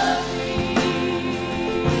of thee.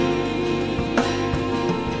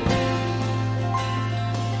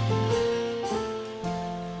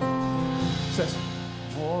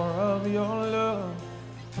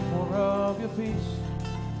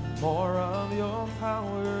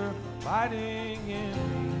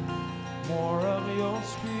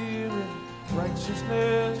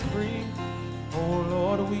 righteousness free. Oh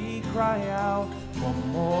Lord, we cry out for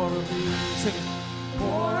more of thee. Sing it.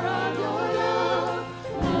 More of your love,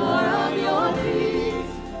 more of your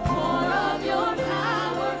peace, more of your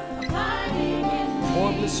power, abiding in me. More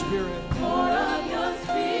of the Spirit. More of your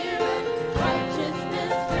spirit,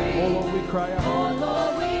 righteousness free. Oh Lord, we cry out. Oh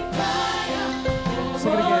Lord, we cry out.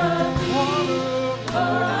 Sing it again.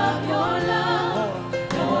 More of your love,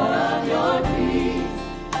 more of your peace,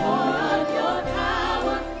 more of your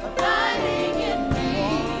power, abiding in me.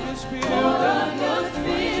 More of your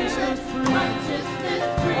spirit, righteousness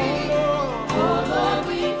free. Oh Lord,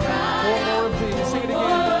 we cry out. Sing it again.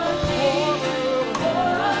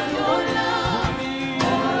 More of your love,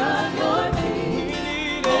 more of your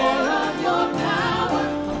peace, more of your power,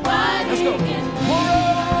 abiding in me. More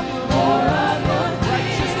of your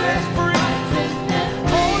Righteousness free. righteousness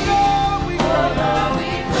Oh Lord, we cry out. Lord,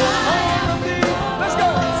 we cry out. Let's go.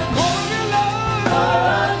 More of your love. More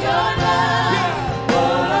of your love,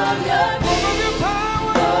 more of your More of peace, your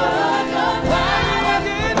power. more of your power, Abiding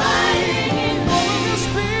in abiding in More me. of your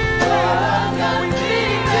Spirit. More of your We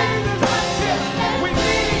need spirit, Jesus. We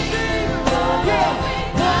need Jesus. Lord, Yeah. we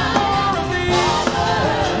cry More of thee.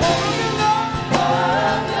 More of your love. more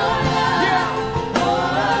of your love, Yeah.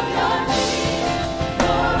 more of your peace,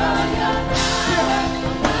 more of your power,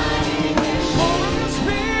 abiding in me. More of your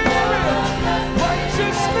Spirit.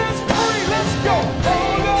 Righteousness free. Let's go. Oh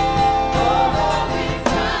Lord. Lord, we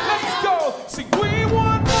cry Let's out. go. Sing. We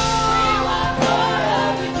want We more. want more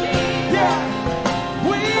of you, Jesus. Yeah.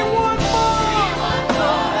 We want more. We want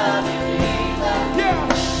more of you, Jesus. Yeah.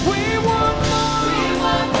 We want more. We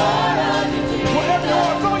want more of you, Jesus. Whatever you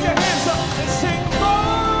want, throw your hands up and sing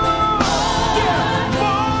more. Yeah.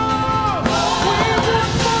 More. We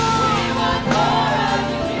want more. We want more of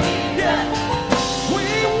you, Jesus. Yeah. We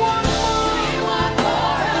want more. We want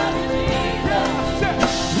more of you, Jesus. Say,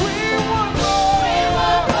 we want We more.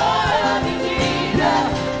 want more of you, Jesus.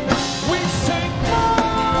 We sing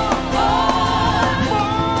more.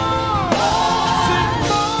 More. Sing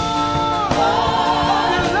more. Of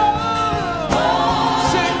your love.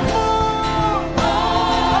 Sing more.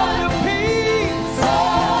 Of your peace.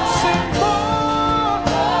 Sing more.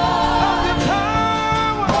 Of your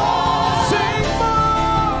power. Sing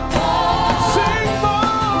more. Sing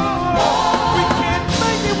more. We can't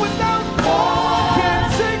make it without more. Can't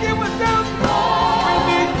sing it without more. We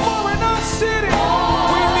need more in our city.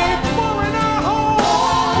 We need more in our home.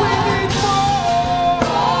 We need more.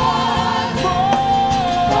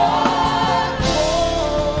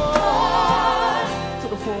 To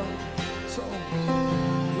the floor. So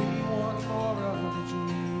we want more of you,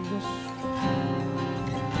 Jesus.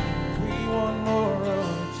 We want more of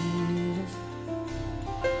you, Jesus.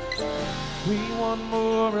 We want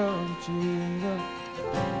more of you, Jesus.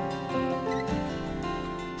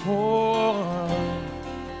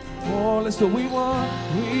 Oh, let's do. We want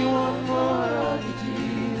more of you,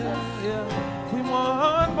 Jesus. Yeah, we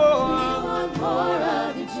want We more. want more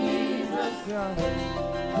of you, Jesus. Yeah,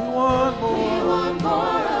 we want We more. want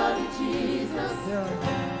more of you, Jesus.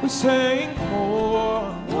 Yeah, we sing more.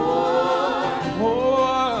 More,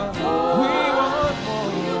 More. We want more.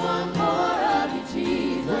 we want more of you,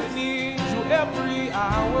 Jesus. We need you every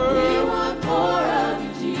hour. We want more of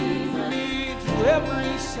you, Jesus. We need you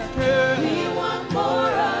every second. We want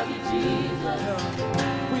more of you, Jesus.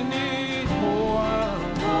 We need more.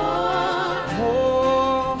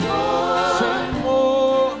 More, More. Sing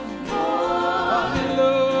more. Of your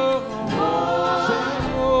love. Sing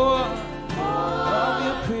more. Of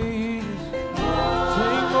your peace.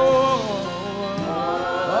 Sing more.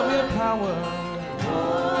 Of your power.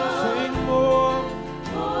 Sing more.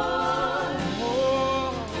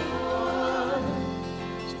 More.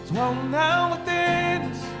 So dwell now within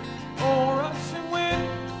us, oh rushing wind,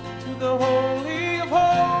 to the holy of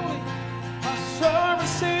holies, usher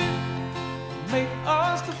us in, make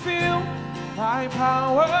us to feel thy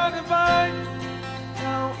power divine.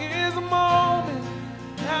 Now is the moment,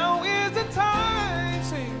 now is the time,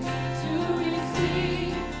 sing. to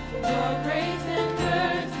receive your grace and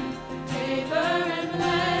mercy, favor and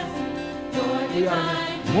blessing, your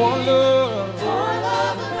divine More gift. love, Your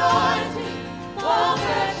love anointing, fall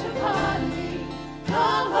fresh upon me.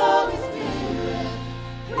 Come, Holy Spirit,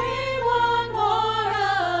 we want more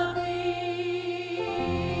of thee.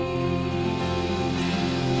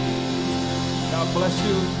 God bless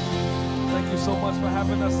you. Thank you so much for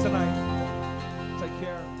having us tonight. Take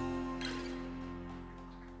care.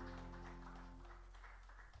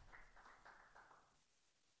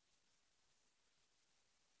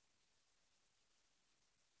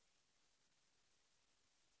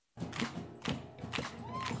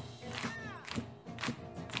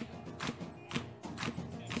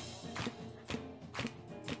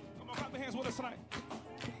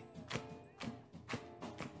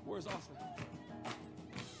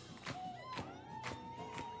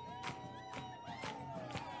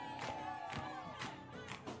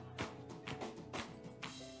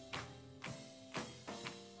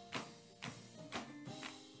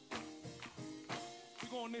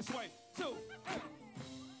 going this way. 2.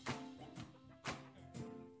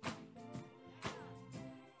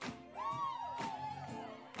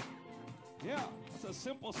 Yeah, it's a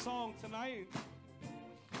simple song tonight.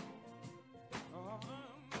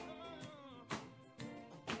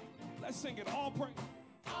 Let's sing it. All praise.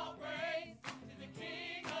 All praise to the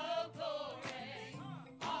King of glory.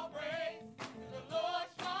 All praise to the Lord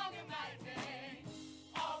strong and mighty.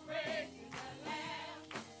 All praise to the Lamb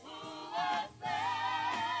who was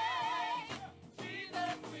slain.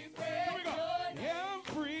 Jesus, we praise Here we go. your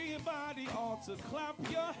name. Everybody ought to clap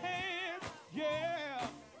your hands. Yeah.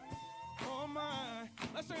 Oh my.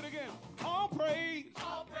 Let's sing it again. All praise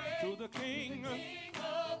All praise to the King. King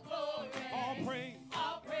of glory. All praise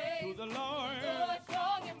All praise to the Lord. Lord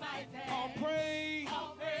strong and mighty. All praise.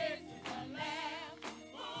 All praise to the Lamb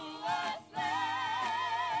who was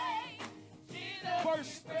slain. Jesus,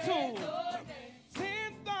 Verse we praise 2. your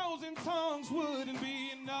name. 10,000 tongues wouldn't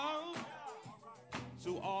be enough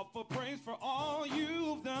to offer praise for all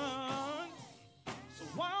you've done. So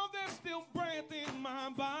while there's still breath in my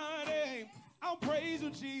body, I'll praise you,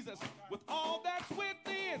 Jesus, with all that's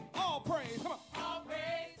within. All praise. Come on. All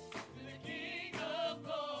praise to the King of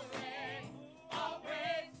glory. All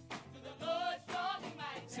praise to the Lord strong and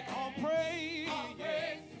mighty. Say, all praise. All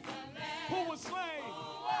praise to the Lamb Who was slain?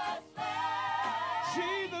 who was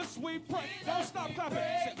slain. Jesus, we pray. Jesus, Don't stop we clapping.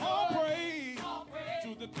 praise Say, all your praise All praise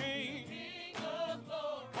to the King. King of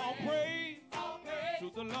glory. All praise All praise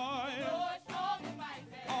to the Lord Lord. strong and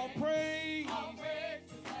mighty. All praise. All praise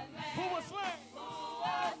to the Lamb Who was slain? who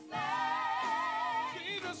was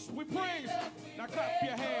slain. Jesus, we praise. Jesus, we Now clap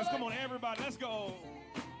your praise hands. your Come on, everybody. Let's go.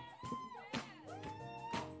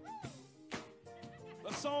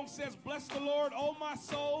 The song says, bless the Lord, oh my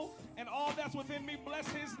soul, and all that's within me, bless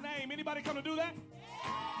his name. Anybody come to do that?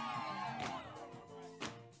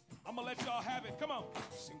 I'm going to let y'all have it. Come on.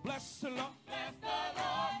 Sing, bless the Lord. Bless the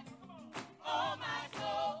Lord, oh my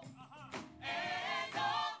soul, and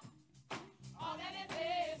all that is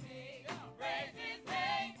in me. Praise his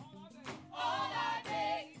name, all our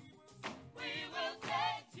days. We will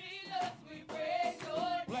say, Jesus, we praise your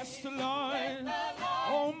name. Bless the Lord, Bless the Lord,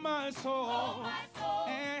 oh my soul, oh my soul,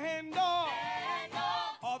 and and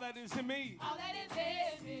all that is in me. all that is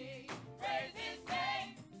in me. Praise his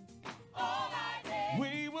name, all our days.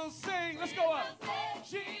 We will sing. Let's go up.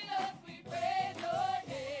 Jesus, we praise your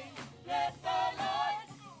name. Bless the Lord,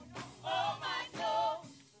 oh my soul,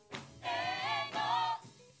 and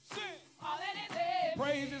Sing. all that is in me.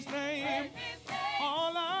 Praise his name. Praise his name,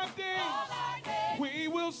 All our all days. our days. We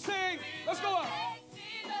will sing. We Let's go will up. say,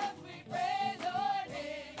 Jesus, we praise your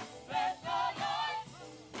name. Bless the Lord,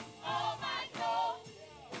 oh my soul,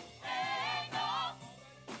 and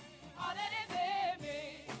all that is in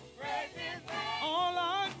me. Praise his name. All our All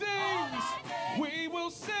our days. days. We will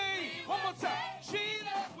sing. One more time. Jesus.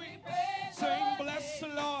 we praise Sing, your bless the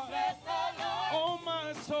name. Lord. Bless the Lord, Oh my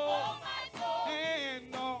oh soul. my soul,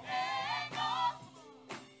 And all. and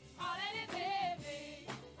all that is in me.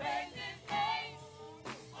 Praise his name.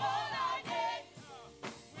 All our days,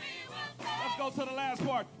 we will say, Let's go to the last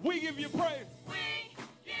part. We give you praise. we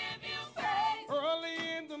give you praise.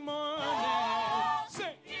 Early in the morning. Oh, Sing.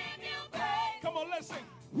 give you praise. Come on, let's sing.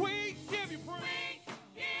 We give you praise.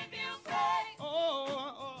 We give you praise.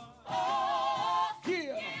 Oh, Oh, yeah.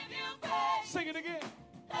 give you praise. Sing it again.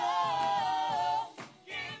 Oh,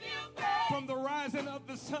 give you praise. From the rising of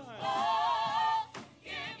the sun Oh,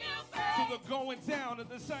 give you praise. to the going down of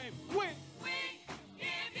the same. We